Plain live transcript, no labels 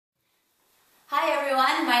Hi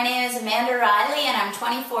everyone, my name is Amanda Riley and I'm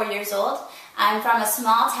 24 years old. I'm from a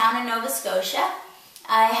small town in Nova Scotia.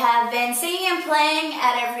 I have been singing and playing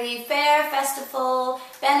at every fair, festival,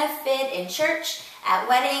 benefit, in church, at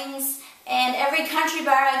weddings, and every country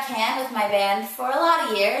bar I can with my band for a lot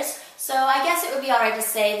of years. So I guess it would be alright to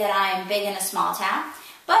say that I am big in a small town.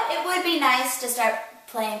 But it would be nice to start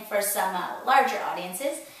playing for some larger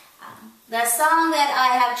audiences. The song that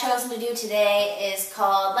I have chosen to do today is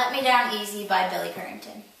called Let Me Down Easy by Billy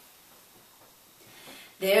Currington.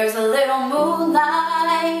 There's a little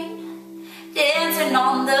moonlight dancing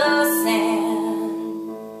on the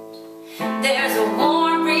sand. There's a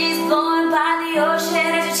warm breeze blowing by the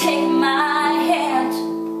ocean as you take my hand.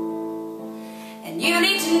 And you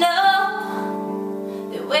need to know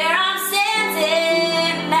that where I'm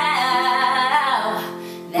standing now,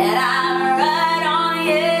 that I'm right on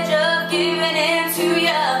the edge of giving in to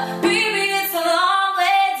you. Baby, it's a long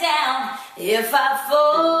way down. If I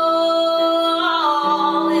fall,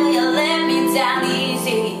 will you let me down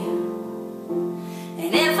easy?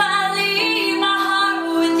 And if I leave my heart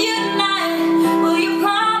with you tonight, will you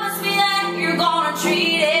promise me that you're gonna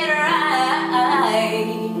treat it right?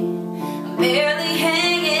 I'm barely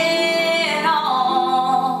hanging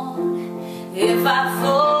on. If I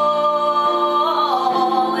fall,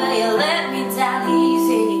 will you let me down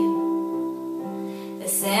easy? The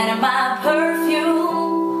scent of my perfume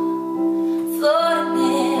floating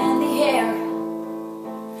in the air,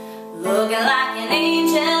 looking like an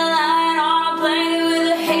angel lying on a blanket with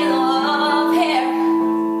a halo of hair.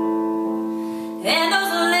 And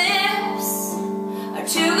those lips are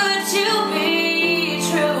too good to be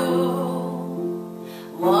true.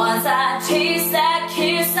 Once I taste that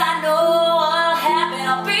kiss, I know